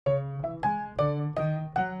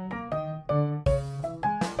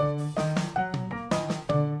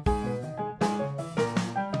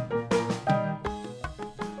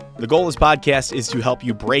The goal of this podcast is to help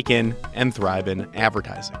you break in and thrive in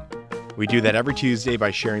advertising. We do that every Tuesday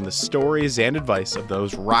by sharing the stories and advice of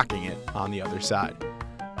those rocking it on the other side.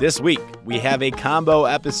 This week, we have a combo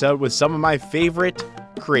episode with some of my favorite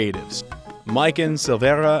creatives. Maicon,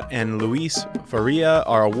 Silveira, and Luiz Faria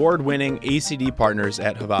are award-winning ACD partners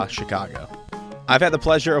at Havas, Chicago. I've had the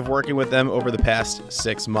pleasure of working with them over the past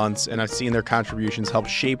 6 months, and I've seen their contributions help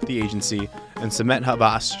shape the agency and cement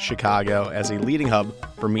Havas, Chicago as a leading hub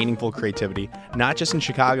for meaningful creativity, not just in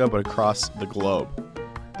Chicago, but across the globe.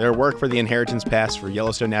 Their work for the Inheritance Pass for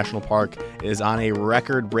Yellowstone National Park is on a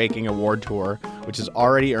record-breaking award tour, which has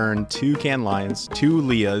already earned 2 Cannes Lions, 2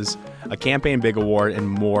 Leas, a Campaign Big Award, and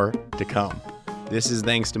more to come. This is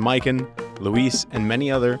thanks to Maicon, Luiz, and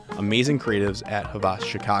many other amazing creatives at Havas,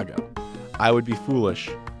 Chicago. I would be foolish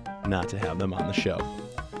not to have them on the show.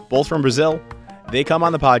 Both from Brazil, they come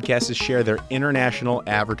on the podcast to share their international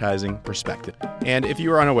advertising perspective. And if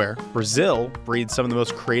you are unaware, Brazil breeds some of the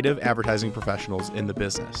most creative advertising professionals in the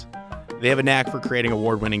business. They have a knack for creating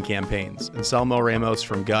award-winning campaigns. Anselmo Ramos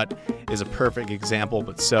from Gut is a perfect example,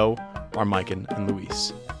 but so are Maicon and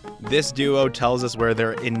Luiz. This duo tells us where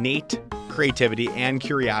their innate creativity and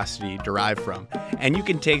curiosity derive from, and you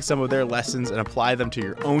can take some of their lessons and apply them to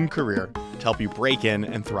your own career to help you break in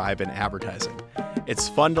and thrive in advertising. It's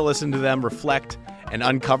fun to listen to them reflect and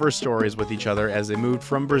uncover stories with each other as they moved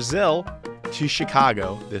from Brazil to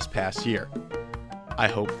Chicago this past year. I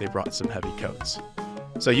hope they brought some heavy coats.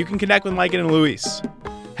 So you can connect with Maicon and Luiz.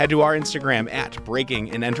 Head to our Instagram at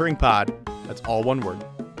Breaking and Entering Pod, that's all one word,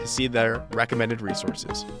 to see their recommended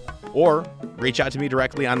resources. Or reach out to me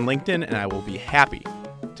directly on LinkedIn and I will be happy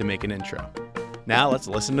to make an intro. Now let's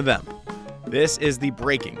listen to them. This is the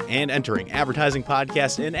Breaking and Entering Advertising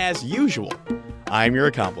Podcast, and as usual, I'm your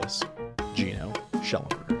accomplice, Gino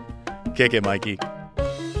Schellenberger. Kick it, Mikey.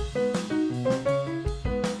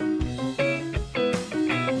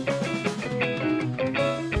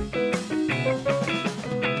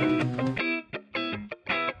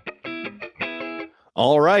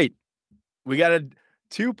 All right. We got a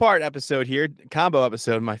 2-part episode here, combo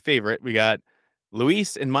episode, my favorite. We got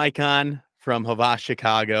Luiz and Maicon from Havas,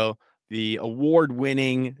 Chicago, the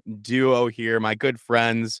award-winning duo here, my good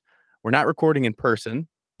friends. We're not recording in person.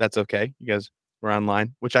 That's okay. You guys were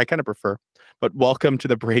online, which I kind of prefer. But welcome to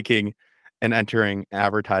the Breaking and Entering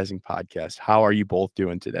Advertising Podcast. How are you both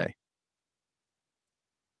doing today?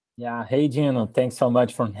 Yeah. Hey, Gino. Thanks so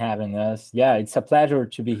much for having us. Yeah, it's a pleasure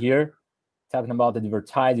to be here talking about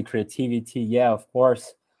advertising, creativity. Yeah, of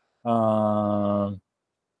course. We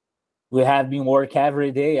have been working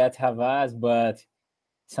every day at Havas, but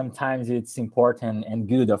sometimes it's important and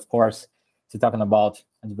good, of course, to talking about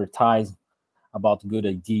advertising, about good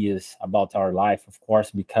ideas, about our life, of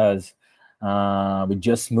course, because we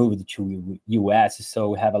just moved to US, so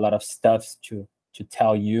we have a lot of stuff to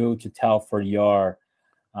tell you, to tell for your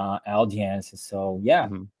audience. So yeah,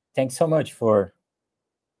 Thanks so much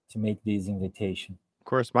to make this invitation. Of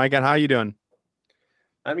course. Maicon, how are you doing?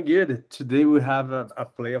 I'm good. Today we have a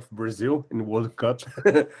play of Brazil in World Cup,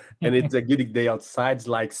 and it's a good day outside. It's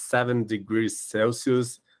like 7 degrees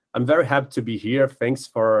Celsius. I'm very happy to be here. Thanks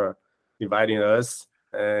for inviting us,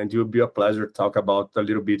 and it will be a pleasure to talk about a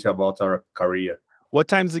little bit about our career. What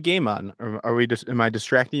time's the game on? Are we just? Am I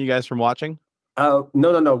distracting you guys from watching? No.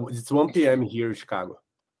 It's 1 p.m. here in Chicago.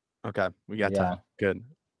 Okay, we got time. Good.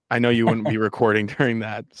 I know you wouldn't be recording during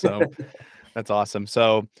that, so that's awesome.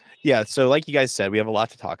 So yeah, so like you guys said, we have a lot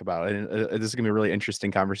to talk about, and this is gonna be a really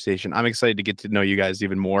interesting conversation. I'm excited to get to know you guys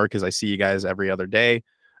even more because I see you guys every other day,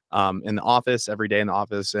 in the office, every day in the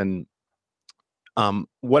office, and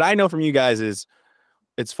what I know from you guys is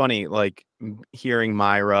it's funny, like hearing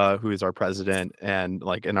Myra, who is our president, and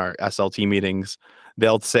like in our SLT meetings,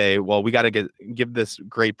 they'll say, "Well, we got to give this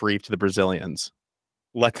great brief to the Brazilians."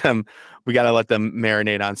 We got to let them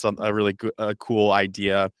marinate on a really cool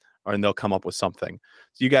idea, and they'll come up with something.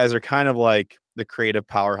 So you guys are kind of like the creative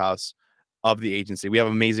powerhouse of the agency. We have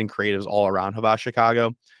amazing creatives all around Havas,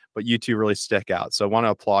 Chicago, but you two really stick out. So I want to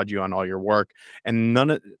applaud you on all your work, and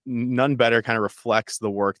none better kind of reflects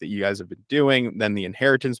the work that you guys have been doing than the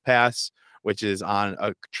Inheritance Pass, which is on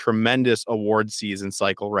a tremendous award season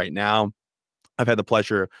cycle right now. I've had the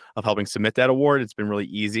pleasure of helping submit that award. It's been really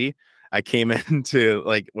easy. I came into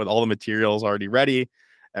like with all the materials already ready,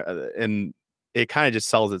 and it kind of just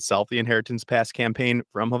sells itself, the Inheritance Pass campaign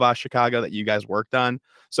from Havas, Chicago that you guys worked on.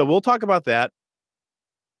 So we'll talk about that.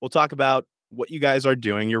 We'll talk about what you guys are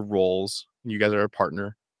doing, your roles. You guys are a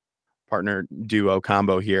partner duo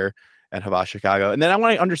combo here at Havas, Chicago. And then I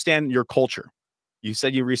want to understand your culture. You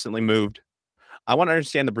said you recently moved. I want to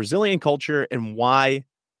understand the Brazilian culture and why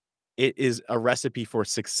it is a recipe for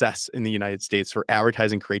success in the United States for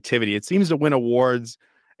advertising creativity. It seems to win awards.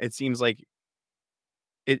 It seems like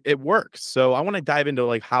it works. So I want to dive into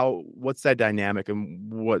like what's that dynamic and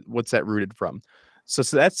what's that rooted from. So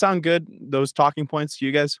that sound good? Those talking points to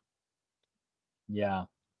you guys? Yeah.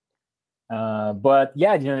 But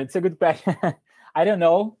yeah, it's a good question. I don't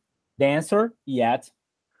know the answer yet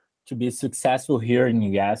to be successful here in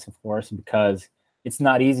the US, of course, because it's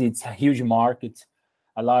not easy. It's a huge market,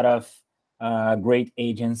 a lot of great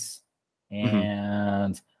agents,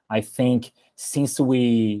 and I think since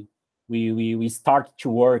we start to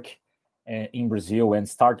work in Brazil and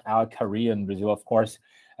start our career in Brazil, of course,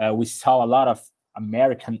 we saw a lot of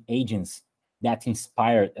American agents that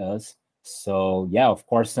inspired us. So yeah, of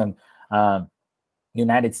course,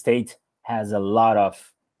 United States has a lot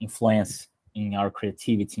of influence in our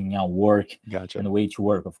creativity, in our work, Gotcha. and the way to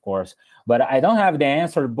work, of course. But I don't have the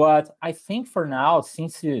answer. But I think for now,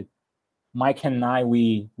 since Mike and I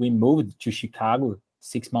we moved to Chicago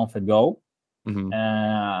 6 months ago,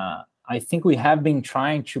 I think we have been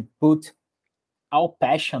trying to put our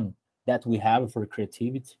passion that we have for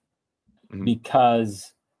creativity,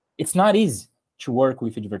 because it's not easy to work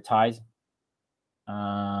with advertising,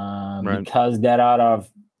 because there are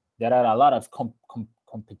a lot of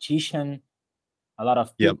competition, a lot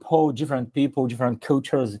of people, different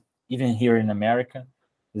cultures, even here in America.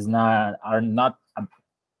 Are not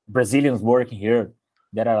Brazilians working here.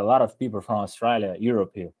 There are a lot of people from Australia,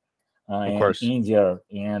 Europe here, and India,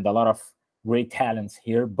 and a lot of great talents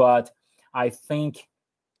here. But I think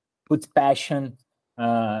put passion,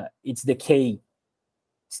 it's the key.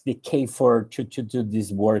 It's the key to do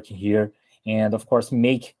this work here, and of course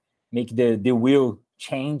make the wheel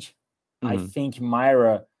change. I think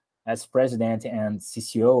Myra, as president and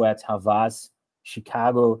CCO at Havas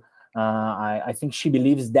Chicago, I think she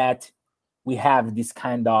believes that we have this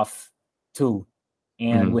kind of tool,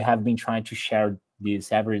 and we have been trying to share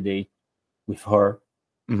this every day with her.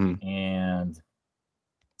 And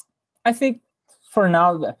I think for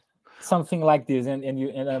now, something like this. And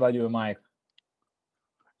about you, Mike?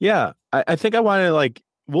 Yeah, I think I want to like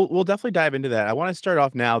we'll definitely dive into that. I want to start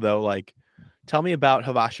off now though, like tell me about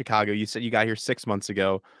Havas Chicago. You said you got here 6 months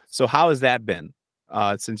ago. So how has that been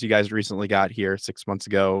since you guys recently got here 6 months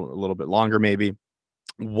ago, a little bit longer maybe?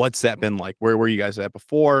 What's that been like? Where were you guys at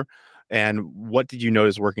before? And what did you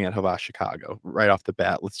notice working at Havas Chicago right off the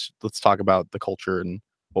bat? Let's talk about the culture and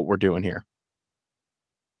what we're doing here.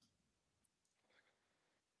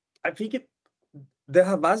 I think the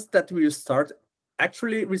Havas that we start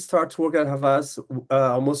working at Havas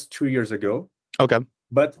almost 2 years ago. Okay.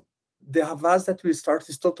 But the Havas that we start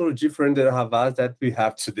is totally different than the Havas that we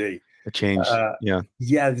have today. It changed. Yeah.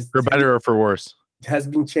 For better or for worse. It has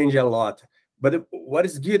been changed a lot. But what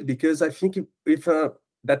is good, because I think if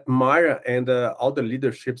that Mara and all the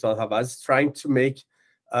leaderships of Havas is trying to make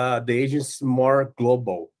the agency more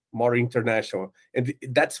global, more international. And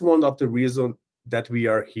that's one of the reasons that we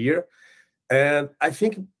are here. And I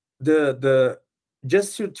think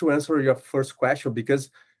just to answer your first question,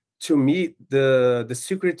 because to me, the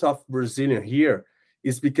secret of Brazilian here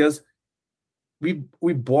is because we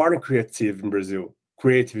born creative in Brazil.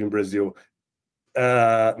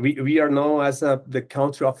 We are known as the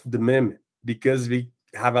country of the meme, because we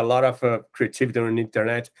have a lot of creativity on the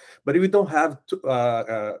internet, but we don't have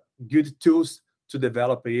good tools to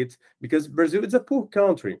develop it, because Brazil is a poor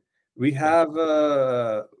country. We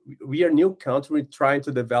are new country trying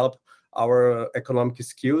to develop our economic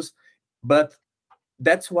skills, but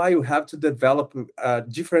that's why you have to develop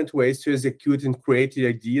different ways to execute and create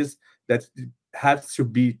ideas that have to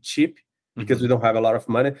be cheap, because we don't have a lot of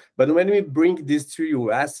money. But when we bring this to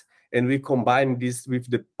US and we combine this with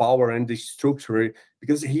the power and the structure,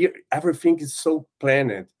 because here everything is so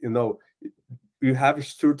planned, you have a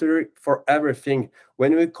structure for everything.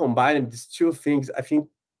 When we combine these two things, I think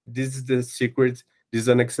this is the secret. This is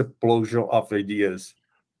an explosion of ideas.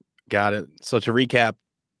 Got it. So to recap,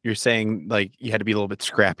 you're saying like you had to be a little bit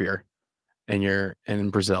scrappier, and you're in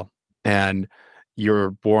Brazil, and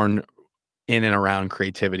you're born in and around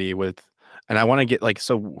creativity and I want to get like,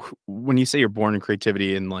 so when you say you're born in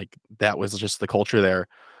creativity and like that was just the culture there,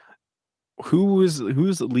 who's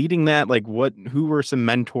leading that? Like who were some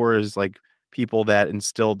mentors, like people that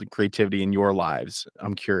instilled creativity in your lives?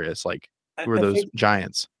 I'm curious, like who are those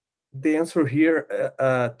giants? The answer here,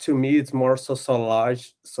 to me, it's more psychological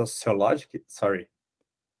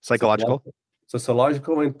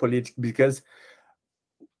and political, because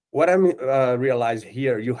what I realize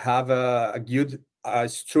here, you have a good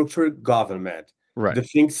structured government. Right. The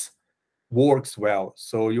things works well,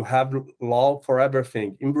 so you have law for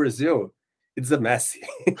everything. In Brazil, it's a mess.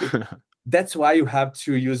 That's why you have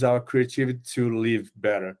to use our creativity to live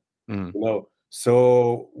better. Mm.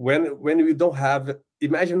 So when we don't have,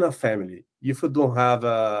 imagine a family. If you don't have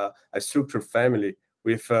a structured family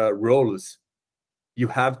with roles, you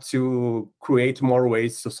have to create more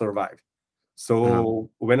ways to survive. So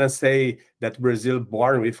when I say that Brazil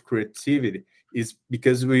born with creativity, is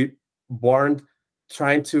because we born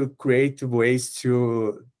trying to create ways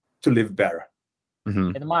to live better.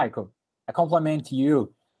 Mm-hmm. And Michael, I compliment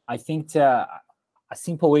you. I think a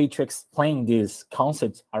simple way to explain this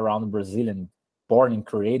concept around Brazilian born and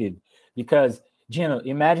created, because Gino,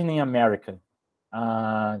 imagine in America,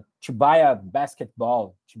 to buy a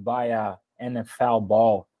basketball, to buy a NFL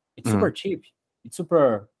ball, it's super cheap. It's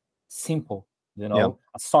super simple. Yep.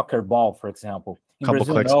 A soccer ball, for example. In Couple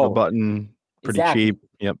Brazil, clicks of a button, pretty exactly. cheap.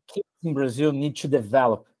 Yep. Kids in Brazil need to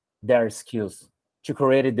develop their skills to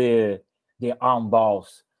create the arm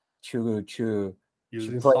balls to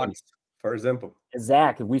Using play. socks, for example.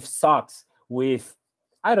 Exactly, with socks, with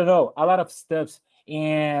I don't know, a lot of stuff.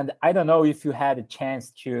 And I don't know if you had a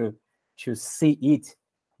chance to see it,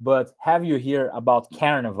 but have you heard about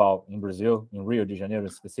Carnival in Brazil, in Rio de Janeiro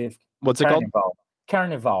specific? What's it called?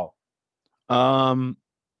 Carnival. No,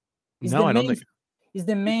 I don't think. Is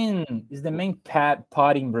the main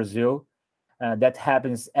party in Brazil that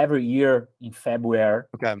happens every year in February.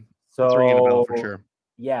 Okay, so it's ringing a bell for sure.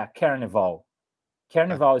 Yeah, Carnival.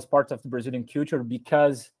 Carnival is part of the Brazilian culture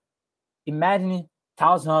because imagine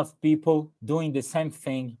thousands of people doing the same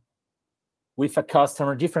thing with a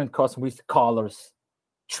customer, different customer with colors,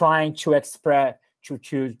 trying to express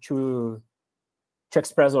to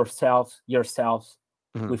express yourselves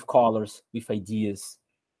with colors, with ideas,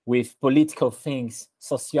 with political things,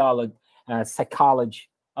 sociology, psychology,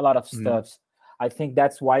 a lot of stuff. I think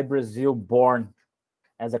that's why Brazil born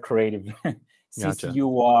as a creative since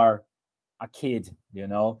you are a kid,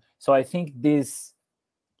 So I think this,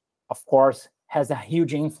 of course, has a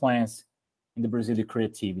huge influence in the Brazilian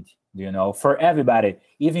creativity, for everybody,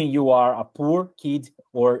 even you are a poor kid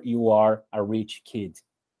or you are a rich kids,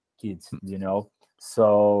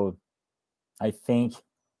 So I think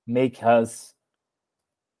make us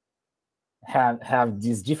have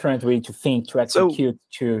this different way to think, to execute,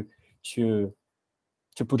 to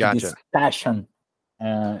put this passion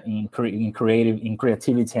in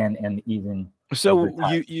creativity and even. So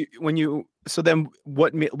then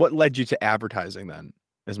what led you to advertising then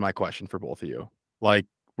is my question for both of you. Like,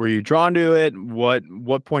 were you drawn to it?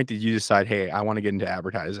 What point did you decide, hey, I want to get into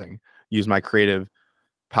advertising, use my creative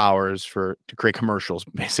powers to create commercials,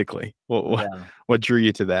 basically? What drew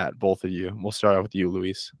you to that, both of you? We'll start out with you,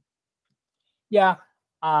 Luis. Yeah,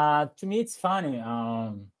 to me it's funny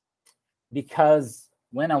because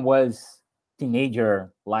when I was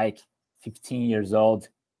teenager, like 15 years old,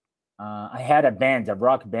 I had a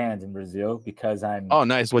rock band in Brazil because I'm. Oh,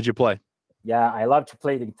 nice. What'd you play? Yeah, I love to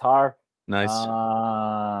play the guitar. Nice.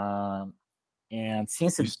 And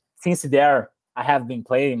since there, I have been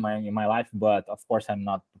playing in my life, but of course I'm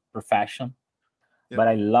not professional. Yep. But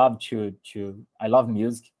I love I love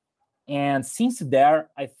music, and since there,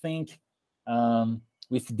 I think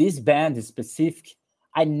with this band specific,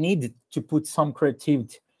 I needed to put some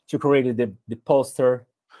creativity to create the poster.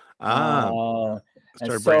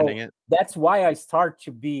 Start branding it. That's why I start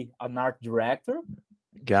to be an art director.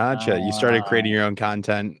 Gotcha. You started creating your own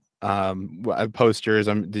content, posters.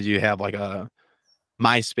 Did you have like a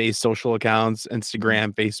MySpace social accounts,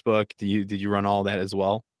 Instagram, Facebook? Did you run all that as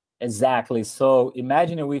well? Exactly. So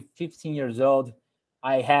imagine with 15 years old,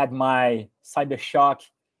 I had my Cybershock,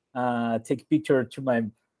 take picture to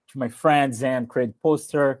my friends and create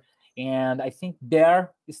poster. And I think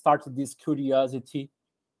there started this curiosity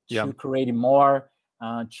to create more,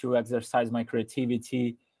 to exercise my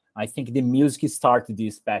creativity. I think the music started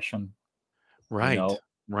this passion. Right.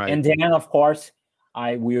 Right. And then, of course,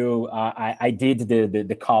 I did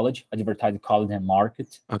the college, advertising college and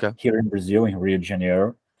market here in Brazil, in Rio de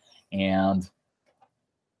Janeiro. And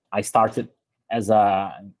I started as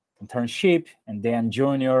a internship and then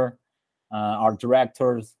junior, art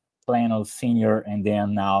directors, plano senior, and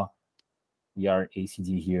then now we are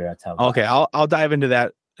ACD here at Havas. Okay, I'll dive into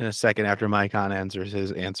that in a second after Maicon answers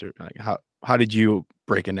his answer. Like how did you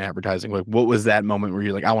break into advertising? Like, what was that moment where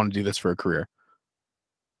you're like, I want to do this for a career?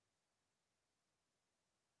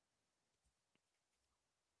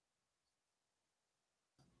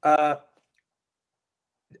 The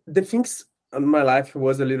things in my life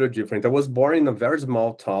was a little different. I was born in a very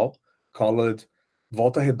small town called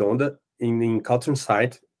Volta Redonda in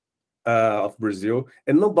countryside of Brazil,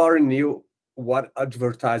 and nobody knew what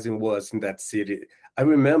advertising was in that city. I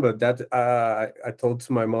remember that I told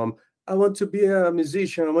to my mom, I want to be a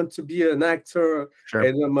musician, I want to be an actor. Sure.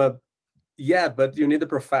 And yeah, but you need a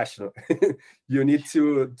professional. You need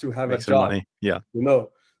to have a Make some job, money. Yeah. you know.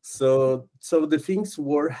 So the things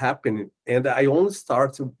were happening, and I only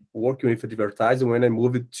started working with advertising when I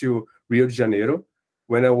moved to Rio de Janeiro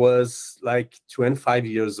when I was like 25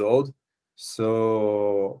 years old.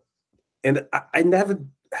 So, and I never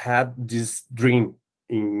had this dream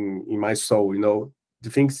in my soul, you know. The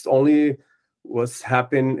things only was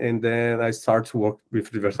happen, and then I started to work with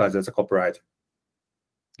advertising as a copywriter.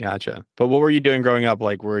 Gotcha. But what were you doing growing up?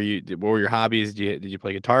 Like, what were your hobbies? Did you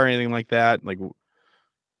play guitar or anything like that? Like,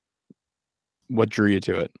 what drew you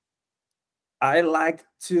to it? I like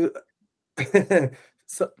to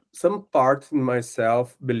so, some part in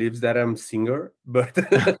myself believes that I'm singer, but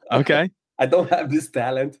Okay. I don't have this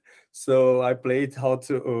talent. So I played how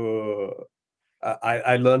to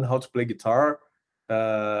I learned how to play guitar,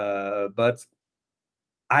 but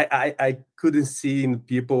I couldn't see in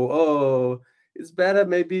people, oh, it's better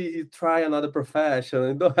maybe you try another profession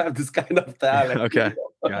and don't have this kind of talent. Okay.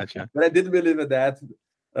 Gotcha. But I didn't believe in that.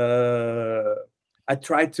 I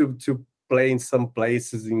tried to play in some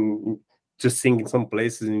places to sing in some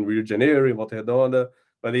places in Rio de Janeiro, in Volta Redonda,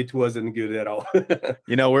 but it wasn't good at all.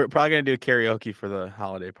 You know, we're probably gonna do karaoke for the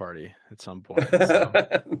holiday party at some point. So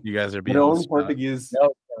you guys are being Your on the own spot. Portuguese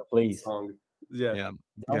No, please. song. Yeah. Yeah.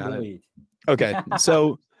 Don't Got do it. it. Okay.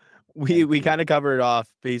 So we kind of covered off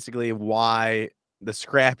basically why the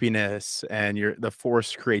scrappiness and the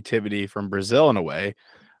forced creativity from Brazil in a way.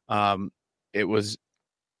 It was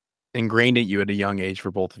ingrained at you at a young age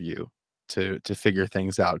for both of you to figure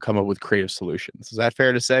things out, come up with creative solutions. Is that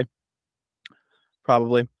fair to say?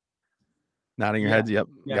 Probably. Nodding your Yeah. heads. Yep.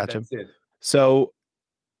 Yeah, Gotcha. that's it. So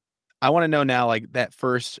I want to know now, like that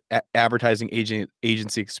first advertising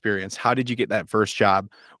agency experience. How did you get that first job?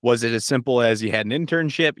 Was it as simple as you had an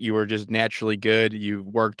internship? You were just naturally good. You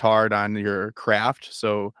worked hard on your craft.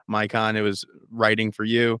 So Maicon, it was writing for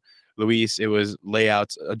you. Luis, it was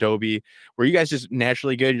layouts, Adobe. Were you guys just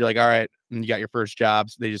naturally good? You're like, all right, and you got your first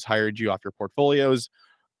jobs. They just hired you off your portfolios.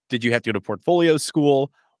 Did you have to go to portfolio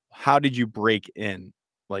school? How did you break in?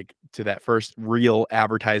 Like to that first real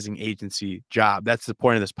advertising agency job. That's the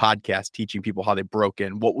point of this podcast, teaching people how they broke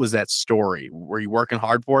in. What was that story? Were you working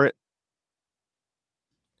hard for it?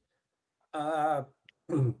 Uh,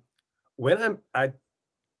 when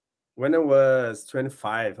when I was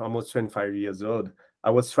 25, almost 25 years old, I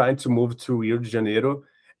was trying to move to Rio de Janeiro,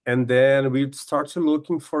 and then we started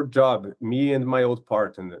looking for a job, me and my old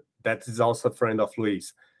partner, that is also a friend of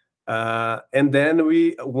Luiz. And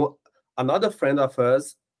then another friend of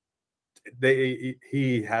us,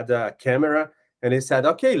 he had a camera, and he said,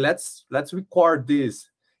 okay, let's record this.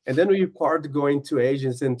 And then we recorded going to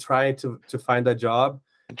agents and trying to find a job.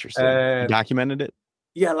 Interesting. You documented it?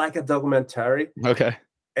 Yeah, like a documentary. Okay.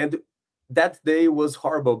 And that day was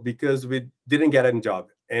horrible because we didn't get a job,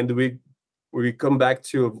 and we come back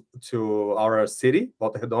to our city,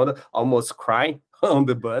 Volta Redonda, almost crying on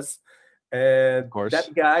the bus. And that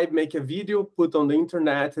guy make a video, put on the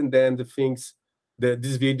internet, and then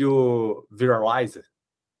this video viralized.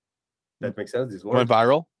 That makes sense. This word went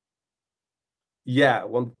viral. Yeah,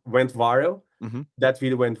 went viral. Mm-hmm. That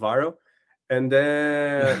video went viral, and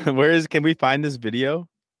then can we find this video?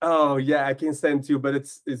 Oh yeah, I can send to you, but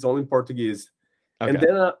it's only in Portuguese. Okay. And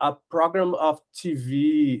then a program of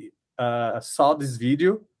TV saw this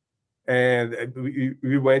video, and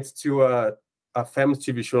we went to a famous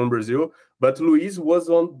TV show in Brazil. But Luiz was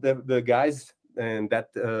on the guys and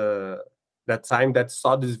that time that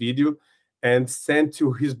saw this video and sent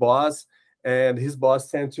to his boss, and his boss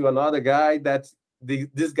sent to another guy that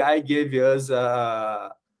this guy gave us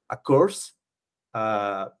a course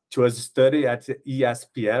to study at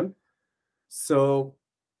ESPM. So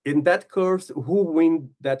in that course, who win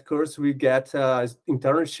that course, we get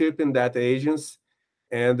internship in that agency.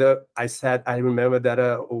 And I remember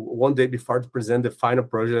that one day before to present the final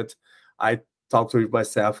project, I talked with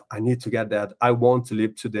myself, I need to get that. I want to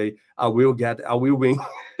leave today. I will win.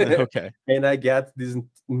 Okay. And I get this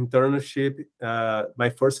internship. My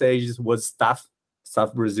first agency was Staff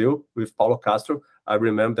Brazil with Paulo Castro. I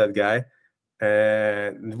remember that guy.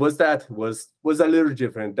 And was a little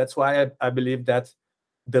different. That's why I believe that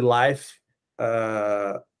the life,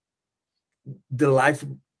 how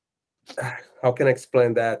can I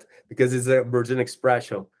explain that? Because it's a Brazilian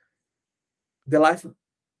expression. The life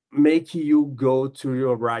make you go to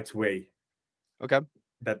your right way. Okay.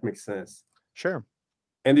 That makes sense. Sure.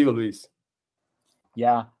 And you, Luis?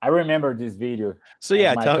 Yeah, I remember this video. So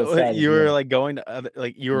yeah, you were like going to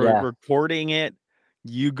you were recording it.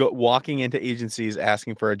 You walking into agencies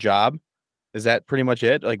asking for a job. Is that pretty much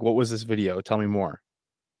it? Like, what was this video? Tell me more.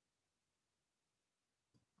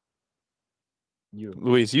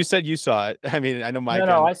 Luis, you said you saw it. I mean, I know Maicon.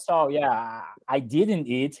 No, I saw. Yeah, I didn't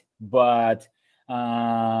eat, but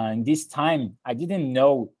in this time I didn't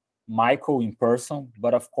know Michael in person.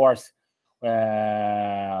 But of course, we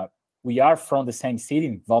are from the same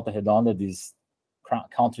city, Volta Redonda, this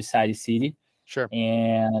countryside city. Sure.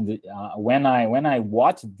 And when I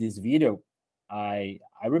watched this video, I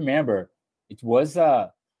remember it was I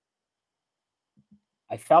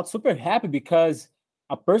felt super happy because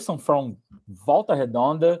a person from Volta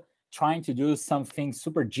Redonda trying to do something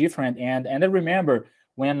super different. And I remember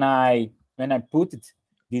when I put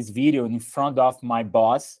this video in front of my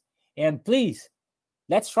boss, and please,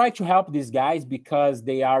 let's try to help these guys because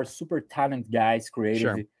they are super talented guys, creative.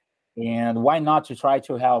 Sure. And why not to try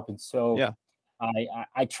to help? And so yeah.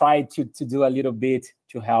 I tried to do a little bit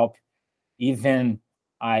to help, even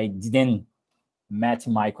I didn't met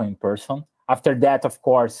Maicon in person. After that, of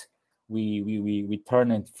course, we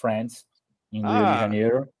turned friends in Rio de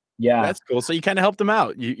Janeiro. Yeah, that's cool. So you kind of helped them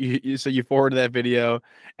out. So you forwarded that video,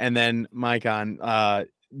 and then Maicon,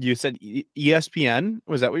 you said ESPN.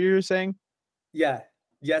 Was that what you were saying? Yeah,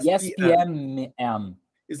 ESPN.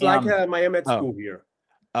 It's like Miami at school here.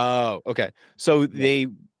 Oh, okay. So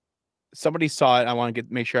somebody saw it. I want to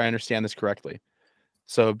make sure I understand this correctly.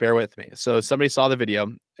 So bear with me. So somebody saw the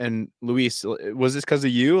video, and Luis, was this because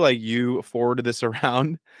of you? Like you forwarded this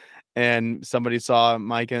around, and somebody saw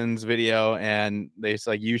Maicon's video, and they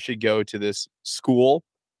said like you should go to this school.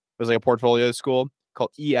 It was like a portfolio school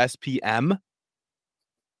called ESPM.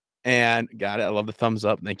 And got it. I love the thumbs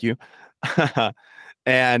up. Thank you.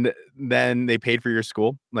 And then they paid for your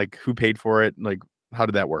school. Like who paid for it? Like how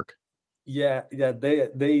did that work? Yeah.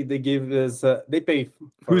 They gave us. They pay.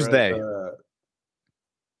 Who's they?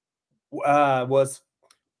 Was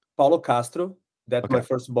Paulo Castro. That's my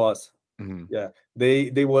first boss. Mm-hmm. Yeah,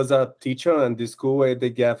 they was a teacher in the school and they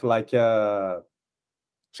gave like a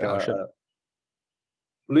scholarship.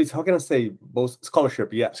 Luiz, how can I say both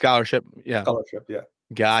scholarship? Yeah, scholarship. Yeah, scholarship. Yeah,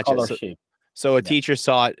 gotcha. Scholarship. So a teacher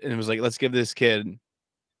saw it and was like, "Let's give this kid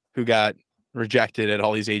who got rejected at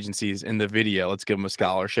all these agencies in the video. Let's give him a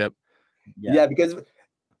scholarship." Yeah, because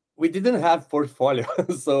we didn't have portfolio,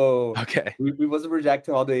 so we was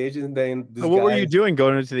rejecting all the agents. And then what were you doing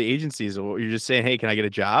going into the agencies? You're just saying, "Hey, can I get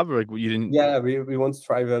a job?" Or like you didn't? Yeah, we want to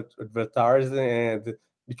try advertising, and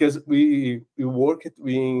because we worked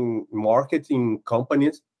in marketing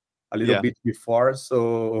companies a little bit before,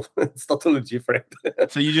 so it's totally different.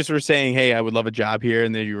 So you just were saying, "Hey, I would love a job here,"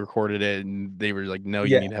 and then you recorded it, and they were like, "No,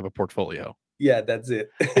 you need to have a portfolio." Yeah, that's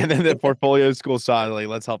it. And then the portfolio school saw like,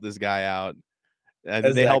 "Let's help this guy out."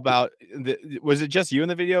 And they help out. Was it just you in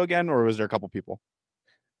the video again, or was there a couple people?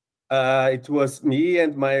 It was me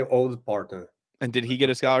and my old partner. And did he get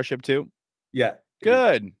a scholarship too? Yeah.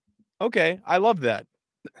 Good. Okay. I love that.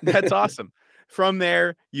 That's awesome. From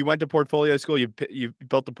there, you went to portfolio school. You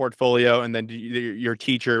built the portfolio, and then your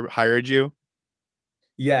teacher hired you.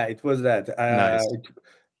 Yeah, it was that. Nice.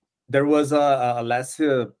 There was a less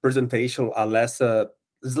presentation,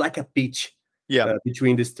 it's like a pitch. Yeah.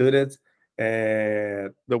 Between the students.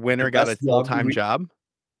 And the winner got a full-time job.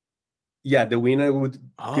 Yeah, the winner would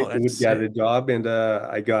get a job, and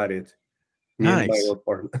I got it. Nice. My old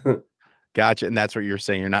partner. Gotcha. And that's what you're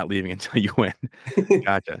saying. You're not leaving until you win.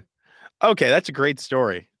 Gotcha. Okay, that's a great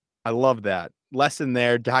story. I love that. Lesson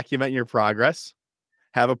there. Document your progress.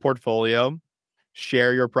 Have a portfolio.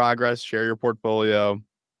 Share your progress. Share your portfolio.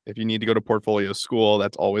 If you need to go to portfolio school,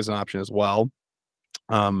 that's always an option as well.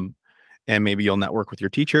 And maybe you'll network with your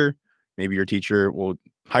teacher. Maybe your teacher will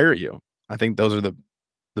hire you. I think those are the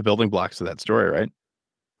building blocks of that story, right?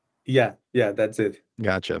 Yeah, that's it.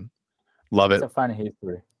 Gotcha. Love it. It's a funny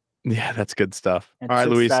history. Yeah, that's good stuff. And all right,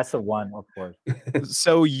 Luis. That's a one, of course.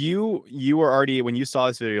 So you were already, when you saw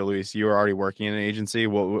this video, Luis, you were already working in an agency.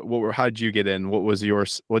 How did you get in? What's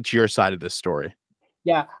your side of this story?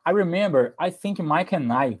 Yeah, I remember. I think Mike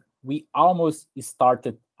and I, we almost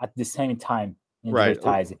started at the same time in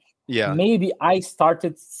advertising. Yeah. Maybe I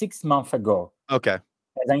started 6 months ago. Okay.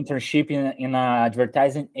 As an internship in an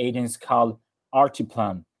advertising agency called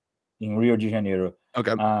Artiplan in Rio de Janeiro.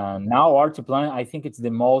 Okay. Now Artiplan, I think it's the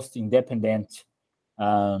most independent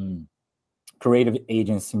creative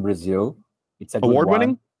agency in Brazil. It's a good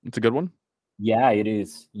award-winning. It's a good one. Yeah, it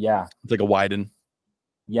is. Yeah. It's like a Wyden.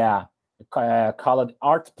 Yeah. Called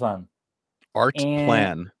Artiplan.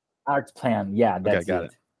 Artiplan. Artiplan. Yeah, that's got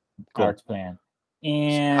it. Cool. Artiplan.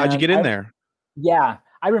 And how'd you get in there? Yeah,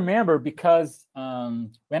 I remember because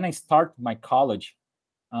when I started my college,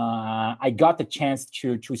 I got the chance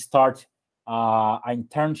to start an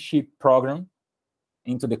internship program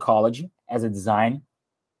into the college as a design.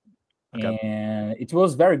 Okay. And it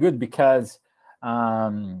was very good because I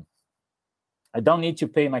don't need to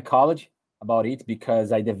pay my college about it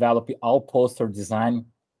because I developed all poster design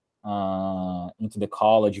into the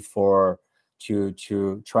college to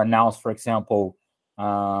announce, for example,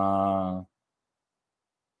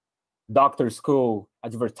 doctor school,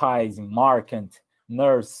 advertising, marketing,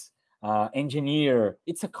 nurse, engineer.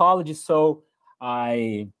 It's a college, so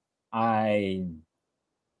I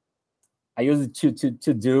used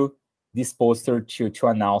to do this poster to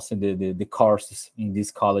announce the courses in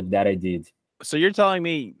this college that I did. So you're telling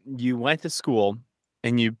me you went to school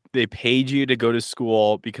and they paid you to go to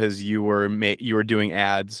school because you were doing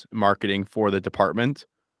ads marketing for the department?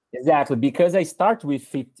 Exactly, because I start with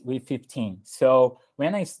 15. So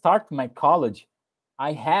when I start my college,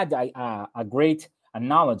 I had a great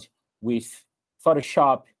knowledge with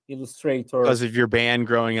Photoshop, Illustrator. Because of your band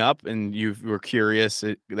growing up and you were curious,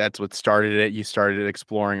 that's what started it. You started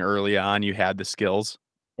exploring early on. You had the skills.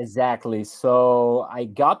 Exactly. So I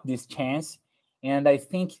got this chance, and I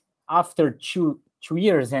think after 2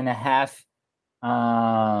 years and a half,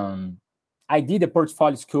 I did a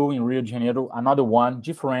portfolio school in Rio de Janeiro, another one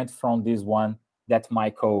different from this one that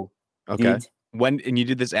Maicon did. And you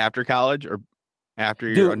did this after college or after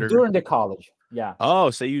your undergrad? During the college, yeah. Oh,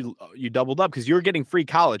 so you doubled up because you were getting free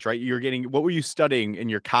college, right? What were you studying in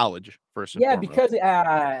your college first and foremost? Because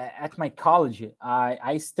at my college,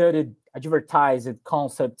 I studied advertising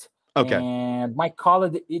concept. Okay. And my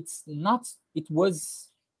college, it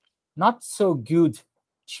was not so good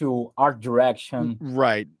to art direction,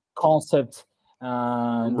 right? Concept,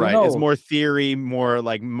 right? It's more theory, more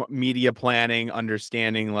like media planning,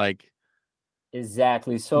 understanding, like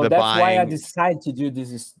exactly. So that's why I decided to do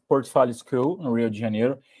this portfolio school in Rio de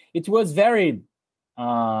Janeiro. It was very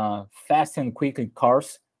fast and quickly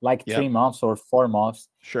course, like 3 months or 4 months.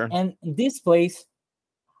 Sure. And in this place,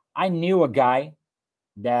 I knew a guy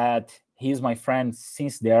that he's my friend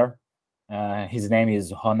since there. His name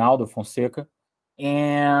is Ronaldo Fonseca.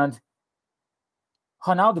 And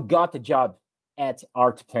Ronaldo got a job at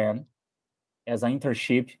Art Plan as an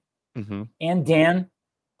internship. Mm-hmm. And then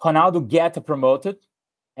Ronaldo got promoted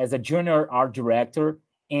as a junior art director.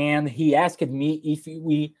 And he asked me if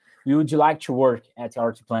we would like to work at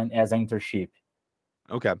Art Plan as an internship.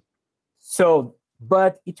 Okay. So,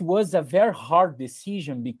 but it was a very hard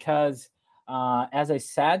decision because, as I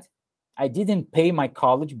said, I didn't pay my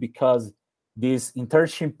college because this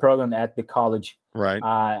internship program at the college. Right.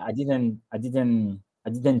 I didn't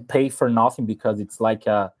pay for nothing because it's like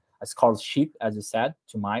a scholarship, as you said,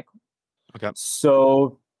 to Maicon. Okay.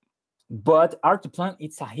 So, but Art Plan,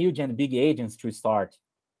 it's a huge and big agency to start.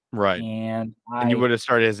 Right. And you would have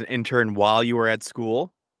started as an intern while you were at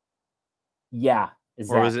school? Yeah,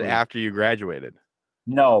 exactly. Or was it after you graduated?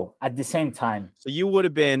 No, at the same time. So you would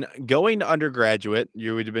have been going to undergraduate.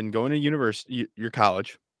 You would have been going to university, your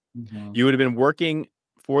college. Mm-hmm. You would have been working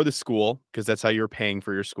for the school because that's how you were paying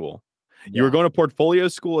for your school. Yeah. You were going to portfolio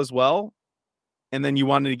school as well. And then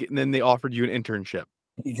and then they offered you an internship.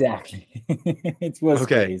 Exactly. It was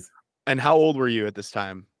crazy. And how old were you at this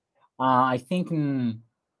time? I think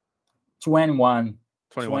 21.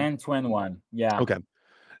 21. Yeah. Okay.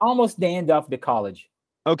 Almost the end of the college.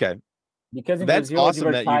 Okay. Because in that's Brazil,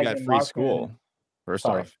 awesome that you got free school. First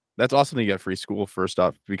off, that's awesome that you got free school. First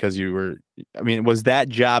off, because you were. I mean, was that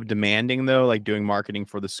job demanding though? Like doing marketing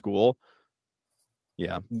for the school?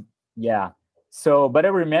 Yeah. Yeah. So, but I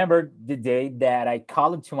remember the day that I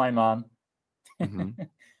called to my mom. Mm-hmm.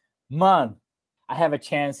 Mom, I have a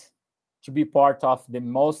chance to be part of the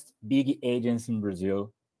most big agency in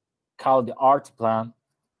Brazil, called the Art Plan.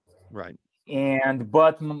 Right.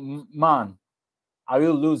 But mom, I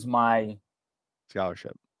will lose my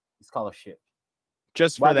scholarship.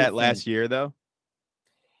 Just for that last year, though?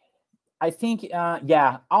 I think,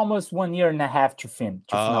 almost 1 year and a half to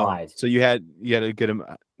finalize. So you had to get them.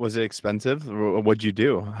 Was it expensive? What'd you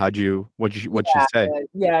do? What'd she say?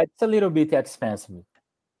 It's a little bit expensive.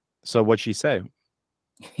 So what'd she say?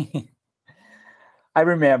 I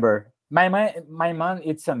remember my mom.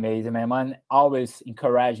 It's amazing. My mom always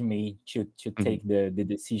encouraged me to take the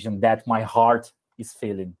decision that my heart is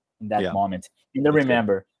feeling in that moment. And I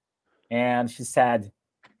remember, and she said,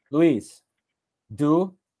 "Luiz,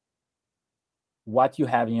 do what you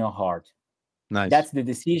have in your heart. Nice. That's the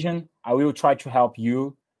decision. I will try to help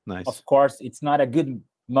you. Nice. Of course, it's not a good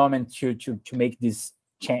moment to make this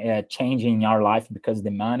change in your life because of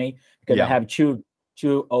the money. Because I have two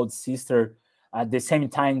old sisters at the same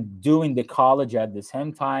time doing the college at the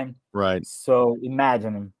same time. Right. So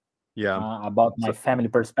imagine about my family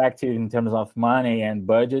perspective in terms of money and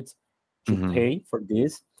budget to pay for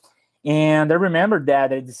this. And I remember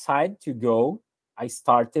that I decided to go. I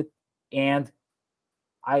started, and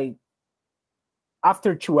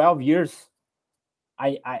after 12 years,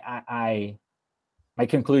 my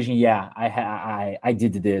conclusion, I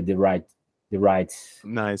did the right.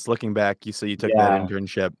 Nice. Looking back, you took that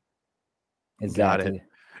internship. Exactly. Got it.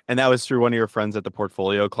 And that was through one of your friends at the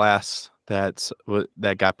portfolio class that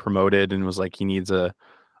got promoted and was like, he needs a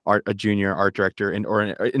junior art director or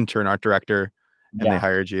an intern art director, and they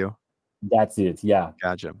hired you. That's it. Yeah.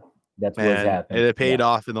 Gotcha. That's what happened. It paid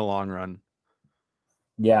off in the long run.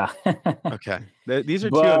 Yeah. Okay. These are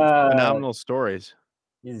two phenomenal stories.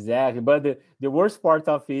 Exactly. But the worst part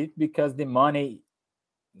of it, because the money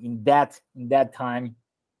in that time,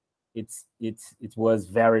 it was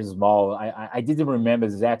very small. I didn't remember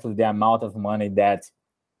exactly the amount of money that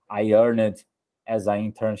I earned as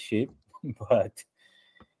an internship, but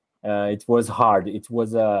it was hard. It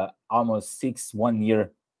was almost 1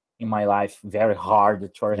 year in my life, very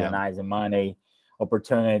hard to organize the money,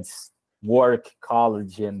 opportunities, work,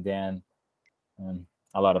 college, and then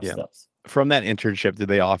a lot of stuff. From that internship, did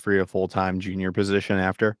they offer you a full-time junior position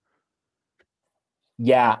after?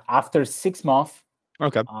 Yeah, after 6 months.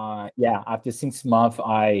 Okay. After 6 months,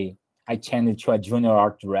 I changed to a junior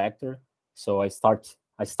art director. So I started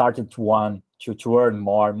to earn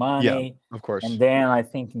more money. Yeah, of course. And then I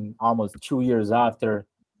think almost 2 years after,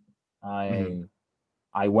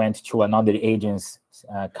 I went to another agency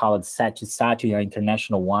called Sati, an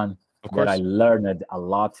international one, that I learned a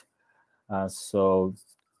lot. So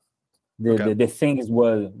the things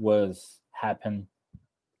was happen.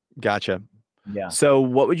 Gotcha. Yeah. So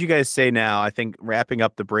what would you guys say now? I think wrapping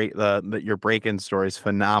up your break-in story is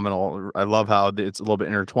phenomenal. I love how it's a little bit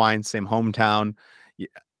intertwined, same hometown.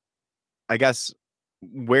 I guess,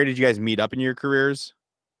 where did you guys meet up in your careers?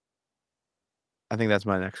 I think that's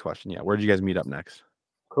my next question. Yeah. Where did you guys meet up next?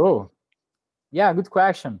 Cool. Yeah, good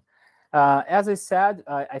question. As I said,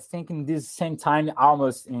 I think in this same time,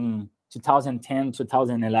 almost in 2010,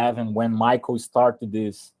 2011, when Michael started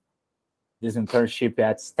this internship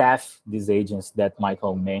at Staff, these agents that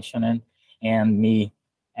Michael mentioned, and me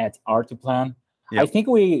at Artiplan. Yep. I think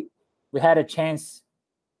we had a chance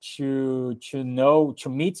to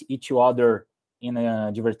meet each other in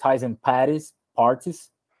advertising parties.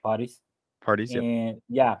 And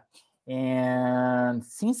and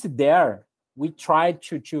since there we tried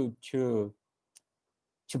to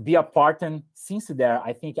be a partner. Since there,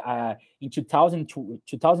 I think in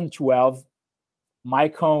 2012,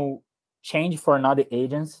 Maicon changed for another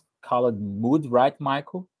agent called Mood, right,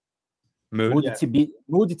 Michael? Mood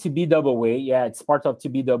TBAA. Yeah, it's part of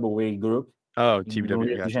TBAA group. Oh, TBAA,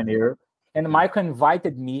 Rio de Janeiro. And Michael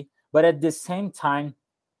invited me, but at the same time,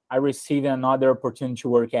 I received another opportunity to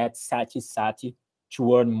work at Sati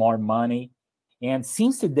to earn more money. And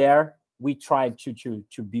since there, we tried to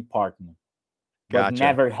be partner. But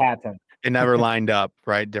never happened. It never lined up,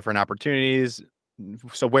 right? Different opportunities.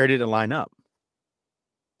 So where did it line up?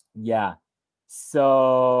 Yeah.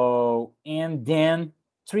 So, and then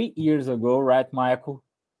 3 years ago, right, Michael?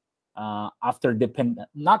 Not after the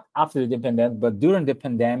pandemic, but during the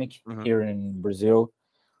pandemic here in Brazil,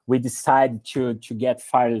 we decided to get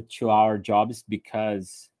fired to our jobs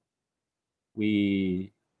because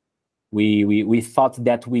we thought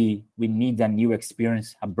that we need a new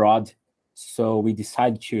experience abroad. So we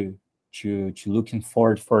decided to looking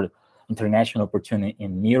forward for international opportunity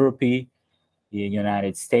in Europe, the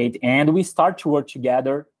United States, and we start to work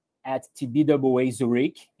together at TBAA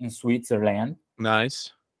Zurich in Switzerland.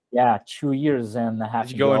 Nice. Yeah, 2 years and a half.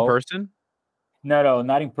 Did you go in person? No,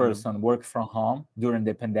 not in person. Work from home during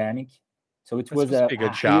the pandemic. So it was a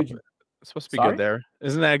good shop. It's supposed to be good there.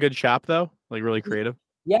 Isn't that a good shop though? Like really creative.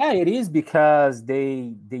 Yeah, it is, because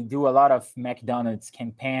they do a lot of McDonald's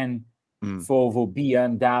campaign, Volvo,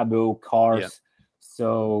 BMW cars. Yeah.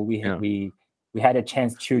 So we had a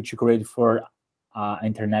chance to create for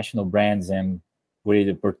international brands and great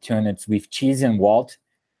opportunities with Cheese and Walt,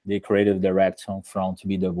 the creative director from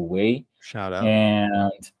TBAA. Shout out.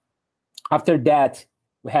 And after that,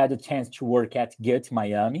 we had a chance to work at Gut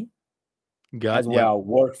Miami as well,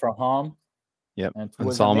 work from home. Yep. And it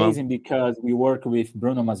was amazing because we worked with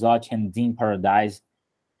Bruno Mazzotti and Dean Paradise,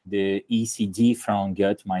 the ACD from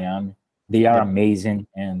Gut Miami. They are amazing,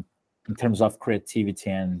 and in terms of creativity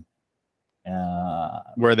and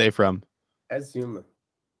where are they from? As human.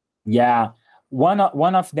 Yeah. One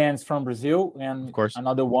of them is from Brazil, and of course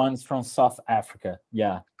another one's from South Africa.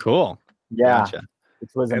 Yeah. Cool. Yeah. Gotcha. It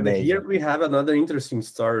was amazing. And here we have another interesting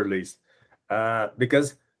story, Luiz,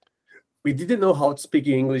 because we didn't know how to speak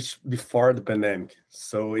English before the pandemic,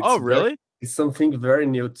 so Oh, really? it's something very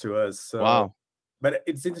new to us. So, Wow. but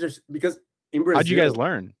it's interesting because in How'd you guys Brazil,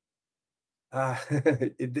 learn? I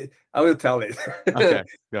will tell it. Okay,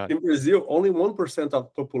 go ahead. In Brazil, only 1%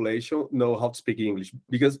 of population know how to speak English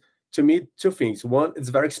because, to me, two things. One, it's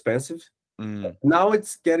very expensive. Mm, Now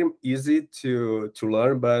it's getting easy to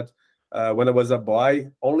learn, but when I was a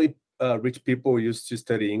boy, only rich people used to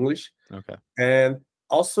study English. okay. And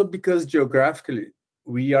also because geographically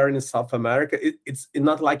we are in South America, it's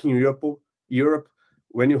not like in Europe,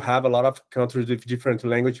 when you have a lot of countries with different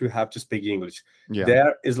language, you have to speak English. Yeah.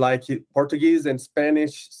 There is like Portuguese and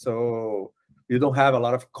Spanish, so you don't have a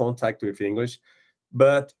lot of contact with English.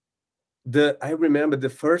 But I remember the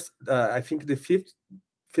first, I think the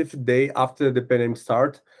fifth day after the pandemic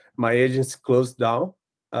start, my agency closed down,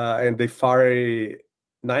 and they fired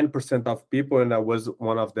 9% of people, and I was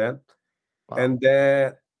one of them. Wow. And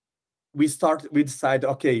then we decided,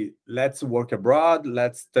 okay, let's work abroad,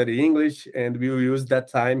 let's study English, and we will use that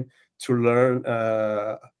time to learn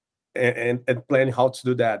and plan how to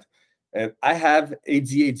do that. And I have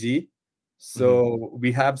ADHD, so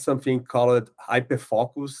we have something called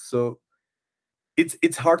hyperfocus. So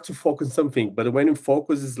it's hard to focus something, but when you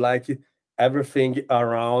focus, it's like everything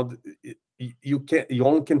around you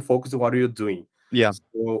only can focus on what you're doing. Yeah.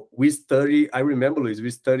 So we study. I remember, Luis, we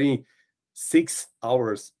study 6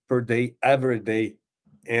 hours per day every day,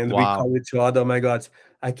 and we Wow. call each other, oh my god,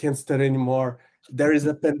 I can't study anymore, there is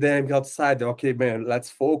a pandemic outside. Okay, man, let's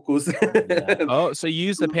focus. Oh, so you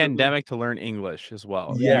used the pandemic to learn English as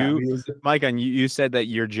well. Yeah, Maicon, you said that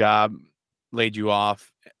your job laid you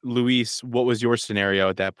off. Luis, what was your scenario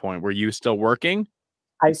at that point? Were you still working?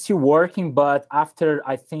 I still working, but after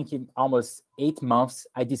I think in almost 8 months,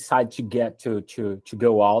 I decided to get to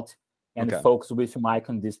go out and Okay. focus with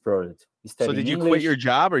Maicon this project. So did you quit your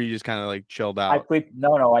job, or you just kind of like chilled out? I quit.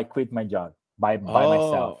 No, I quit my job by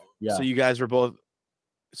myself. Yeah. So you guys were both.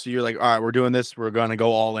 So you're like, all right, we're doing this. We're gonna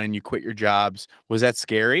go all in. You quit your jobs. Was that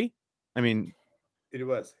scary? I mean, it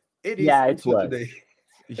was. It is. Yeah, it was. Today.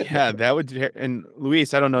 Yeah, that would. And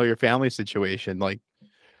Luis, I don't know your family situation. Like,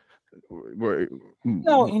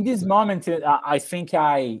 no, in this moment, I think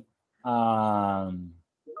I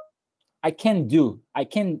can do.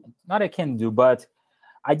 But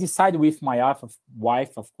I decided with my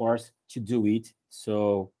wife, of course, to do it.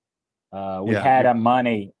 So we had a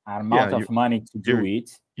amount of money to do it.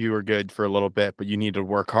 You were good for a little bit, but you need to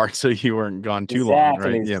work hard so you weren't gone too long,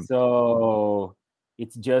 right? Yeah. So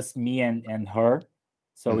it's just me and her.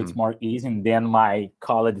 So it's more easy than my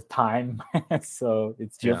college time. So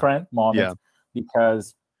it's different moment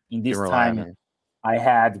because in this time I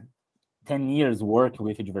had 10 years work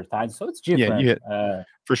with advertising, so it's different. Yeah,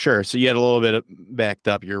 for sure. So you had a little bit of backed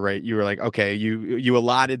up. You're right. You were like, okay, you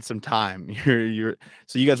allotted some time.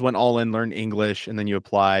 So you guys went all in, learned English, and then you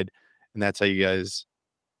applied, and that's how you guys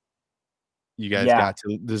got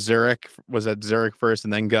to the Zurich. Was that Zurich first,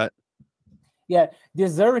 and then Gut? Yeah, the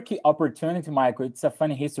Zurich opportunity, Michael. It's a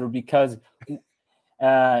funny history because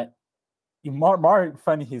more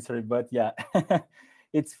funny history, but yeah,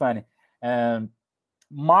 it's funny.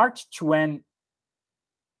 March when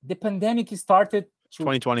the pandemic started.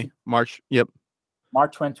 2020, March. Yep.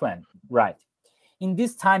 March 2020, right. In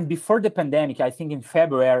this time, before the pandemic, I think in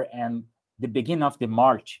February and the beginning of the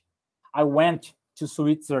March, I went to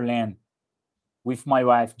Switzerland with my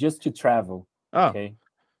wife just to travel. Oh. Okay.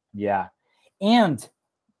 Yeah. And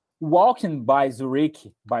walking in Zurich,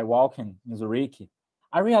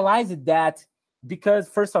 I realized that because,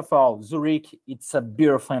 first of all, Zurich, it's a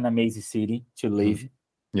beautiful and amazing city to live.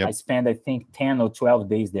 Yep. I spent, I think, 10 or 12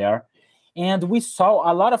 days there. And we saw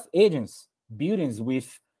a lot of buildings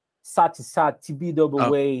with Satisat,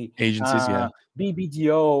 TBWA, agencies,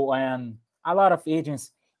 BBDO, and a lot of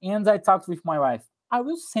agents. And I talked with my wife. I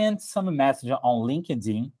will send some message on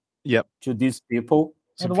LinkedIn to these people.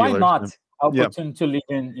 And why not? Opportunity to live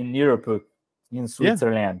in Europe, in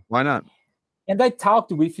Switzerland. Yeah, why not? And I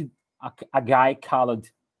talked with a guy called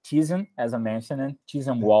Tizen, as I mentioned,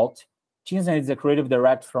 Tizen Walt. Tizen is the creative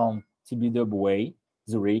director from TBWA,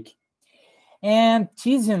 Zurich. And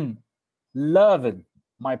Tizen loved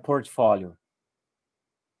my portfolio,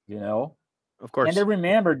 Of course. And I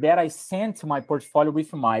remember that I sent my portfolio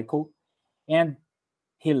with Michael, and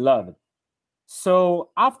he loved it.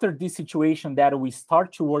 So after this situation that we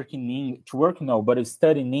start to work but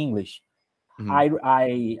study in English,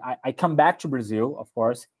 I come back to Brazil, of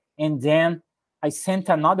course, and then I sent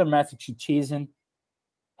another message to Tizen.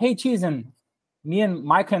 Hey, Tizen, me and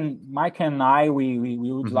Mike and I, we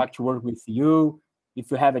would like to work with you. If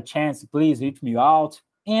you have a chance, please reach me out.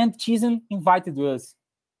 And Tizen invited us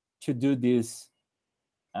to do this,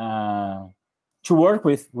 to work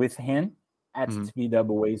with him at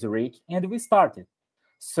TBWA Zurich, and we started.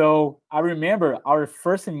 So I remember our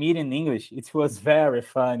first meeting in English. It was very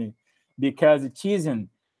funny because in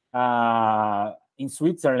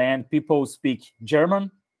Switzerland, people speak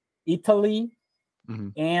German, Italy,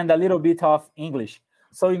 and a little bit of English.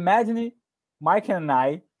 So imagine Mike and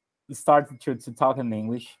I started to talk in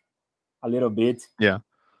English a little bit. Yeah.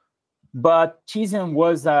 But Chizen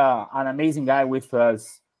was an amazing guy with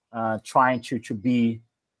us, trying to be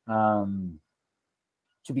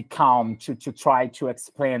calm, to try to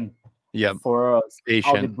explain for us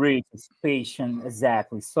how the break is patient,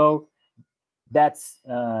 exactly. So that's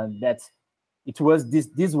it was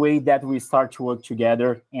this way that we start to work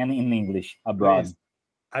together and in English abroad. Nice.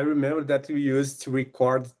 I remember that we used to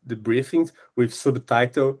record the briefings with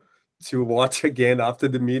subtitle to watch again after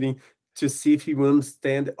the meeting to see if you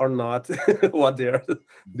understand or not what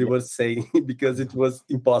they were saying, because it was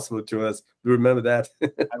impossible to us. You remember that?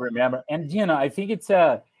 I remember. And I think it's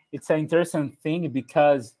an interesting thing,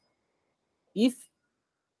 because if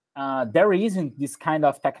there isn't this kind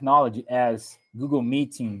of technology as Google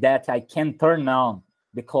Meeting that I can turn on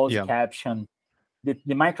the closed caption, the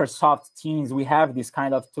Microsoft Teams, we have this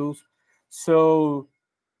kind of tools. So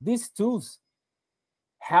these tools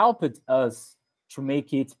helped us to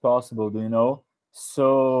make it possible,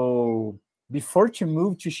 So before to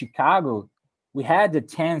move to Chicago, we had the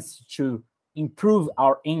chance to improve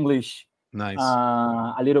our English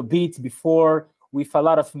a little bit before, with a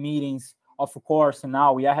lot of meetings. Of course,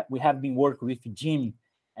 now we have been working with Jim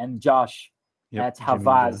and Josh at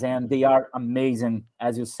Havas, and they are amazing,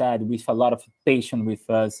 as you said, with a lot of patience with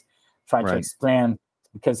us, trying to explain,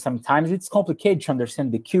 because sometimes it's complicated to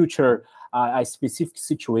understand the culture, a specific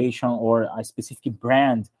situation or a specific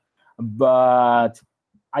brand. But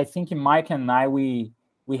I think Mike and I, we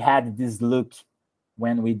had this look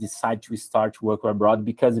when we decided to start to work abroad,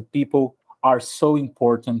 because the people are so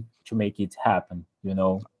important to make it happen,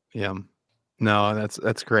 Yeah. No,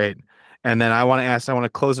 that's great. And then I want to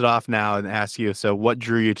close it off now and ask you, so what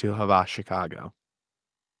drew you to Havas Chicago?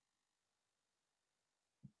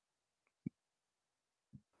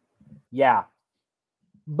 Yeah.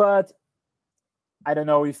 But I don't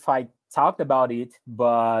know if I talked about it,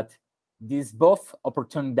 but these both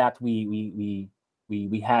opportunity that we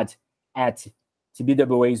had at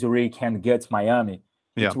TBWA Zurich and Guts Miami,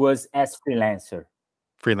 it was as freelancers.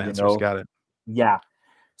 Got it. Yeah.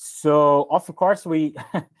 So of course we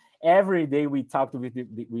every day we talked with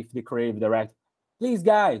the creative director. Please,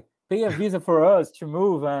 guy, pay a visa for us to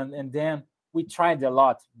move, and then we tried a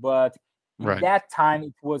lot, but at that time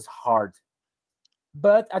it was hard.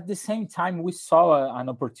 But at the same time, we saw an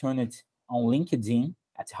opportunity on LinkedIn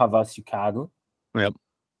at Havas Chicago. Yep.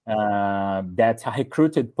 That I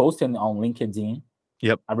recruited posted on LinkedIn.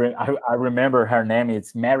 Yep. I remember her name.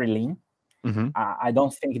 It's Marilyn. Mm-hmm. I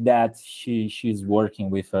don't think that she's working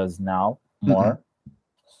with us now more.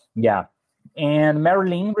 Yeah. And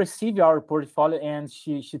Marilyn received our portfolio, and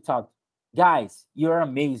she talked, guys, you're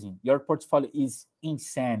amazing. Your portfolio is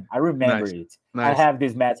insane. I remember it. I have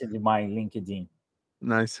this message in my LinkedIn.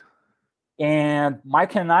 Nice. And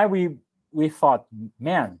Mike and I, we thought,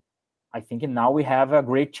 man, I think now we have a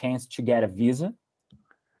great chance to get a visa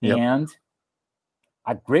and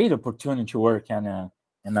a great opportunity to work in a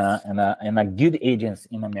good agency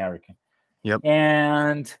in America. Yep.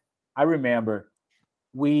 And I remember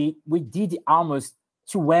we did almost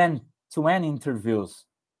 20 interviews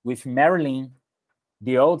with Marilyn,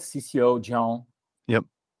 the old CCO John,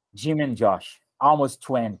 Jim and Josh, almost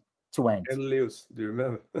 20. And Luiz, do you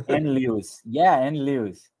remember? And Luiz. Yeah, and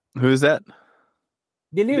Luiz. Who's that?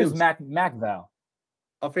 The Luiz McVell.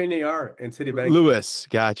 Of NAR and Citibank. Luiz,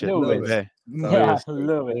 gotcha. Luiz. Okay. Yeah,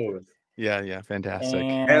 Luiz. Yeah, fantastic.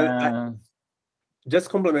 And just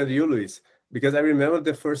compliment you, Luiz, because I remember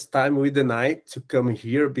the first time we denied to come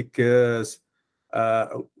here because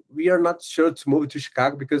we are not sure to move to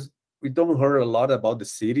Chicago because we don't hear a lot about the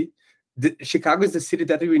city. Chicago is the city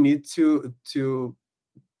that we need to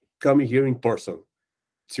come here in person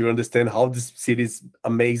to understand how this city is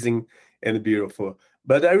amazing and beautiful.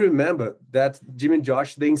 But I remember that Jim and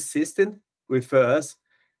Josh, they insisted with us,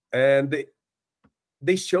 and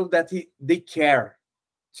they showed that they care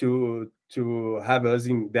to have us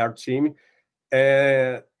in their team.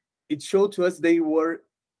 And it showed to us they were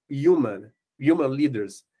human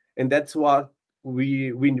leaders, and that's what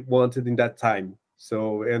we wanted in that time.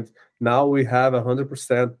 So, and now we have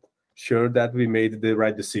 100% sure that we made the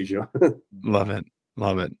right decision. Love it.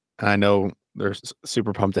 I know they're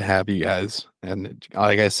super pumped to have you guys, and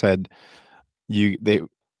like I said,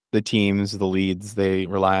 the teams, the leads, they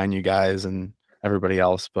rely on you guys and everybody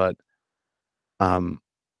else, but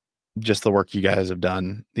just the work you guys have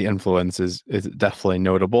done, the influence is definitely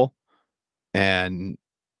notable, and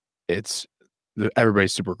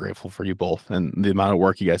everybody's super grateful for you both and the amount of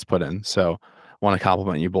work you guys put in. So I want to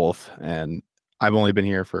compliment you both. And I've only been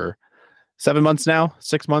here for 7 months now,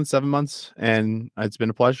 6 months, 7 months, and it's been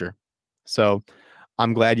a pleasure. So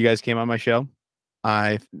I'm glad you guys came on my show.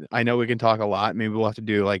 I know we can talk a lot. Maybe we'll have to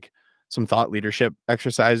do like some thought leadership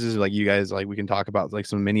exercises. Like you guys, like we can talk about like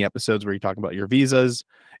some mini episodes where you talk about your visas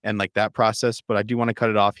and like that process. But I do want to cut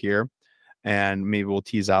it off here, and maybe we'll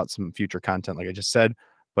tease out some future content, like I just said.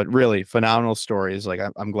 But really phenomenal stories. Like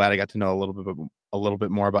I'm glad I got to know a little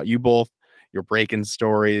bit more about you both, your break-in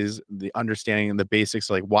stories, the understanding the basics,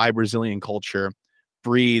 like why Brazilian culture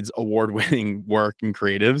breeds award-winning work and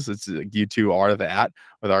creatives. It's you two are that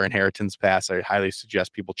with our Inheritance Pass. I highly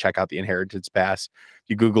suggest people check out the Inheritance Pass. If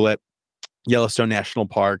you Google it, Yellowstone National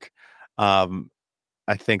Park. I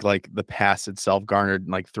think like the pass itself garnered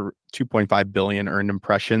like 2.5 billion earned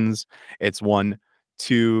impressions. It's won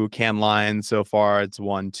 2 Cannes Lions so far. It's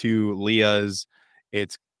won 2 Leas.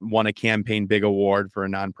 It's won a Campaign Big Award for a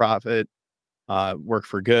nonprofit, Work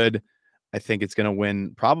for Good. I think it's going to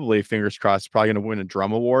win, probably, fingers crossed, probably going to win a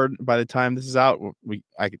Drum Award by the time this is out.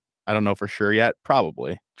 I don't know for sure yet.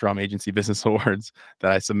 Probably Drum Agency Business Awards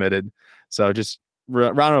that I submitted. So just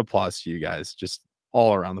round of applause to you guys, just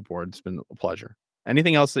all around the board. It's been a pleasure.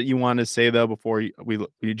 Anything else that you want to say though before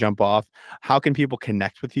we jump off? How can people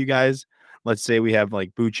connect with you guys? Let's say we have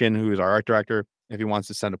like Buchin, who is our art director. If he wants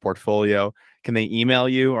to send a portfolio, can they email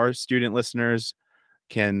you, our student listeners?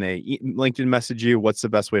 Can they LinkedIn message you? What's the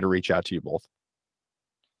best way to reach out to you both?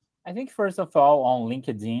 I think first of all, on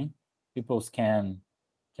LinkedIn, people can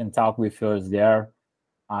talk with us there.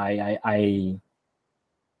 I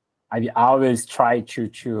always try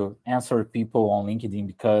to answer people on LinkedIn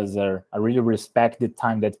because I really respect the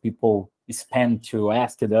time that people spend to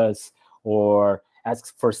ask us or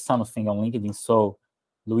ask for something on LinkedIn. So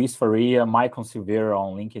Luiz Faria, Maicon Silveira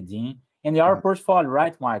on LinkedIn. And our portfolio,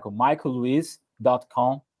 right, Michael?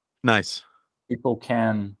 michaelluiz.com. Nice. People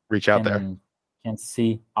can reach out there. Can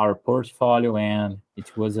see our portfolio, and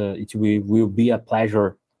it will be a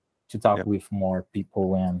pleasure to talk with more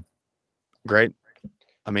people. And great.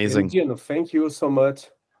 Amazing. And, thank you so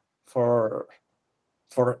much for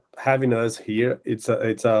having us here. It's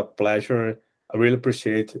a pleasure. I really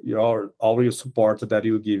appreciate all your support that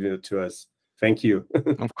you give to us. Thank you.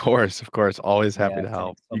 Of course. Always happy to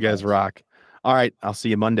help. You guys rock. All right. I'll see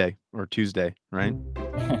you Monday or Tuesday, right?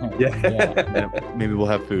 Yeah. Maybe we'll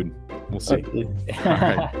have food. We'll see. Okay. All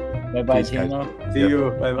right. Bye-bye, Gino. See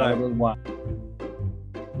you. Bye-bye.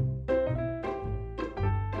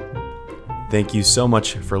 Thank you so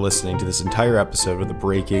much for listening to this entire episode of the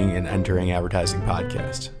Breaking and Entering Advertising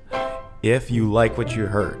podcast. If you like what you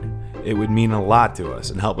heard, it would mean a lot to us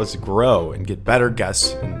and help us grow and get better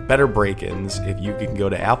guests and better break-ins if you can go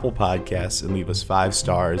to Apple Podcasts and leave us 5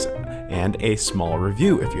 stars and a small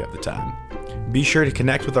review if you have the time. Be sure to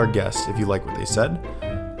connect with our guests if you like what they said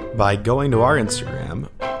by going to our Instagram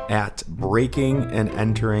at Breaking and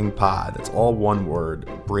Entering Pod. That's all one word,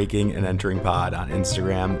 Breaking and Entering Pod on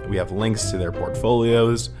Instagram. We have links to their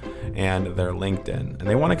portfolios and their LinkedIn, and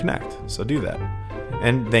they want to connect, so do that.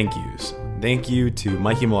 And thank yous. Thank you to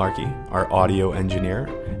Mikey Malarkey, our audio engineer,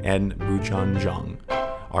 and Buchan Zhang,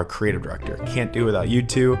 our creative director. Can't do it without you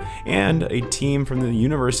two, and a team from the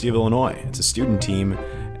University of Illinois. It's a student team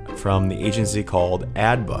from the agency called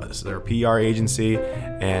AdBuzz. They're a PR agency,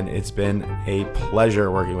 and it's been a pleasure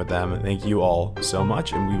working with them. Thank you all so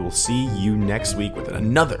much, and we will see you next week with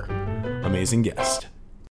another amazing guest.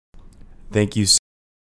 Thank you so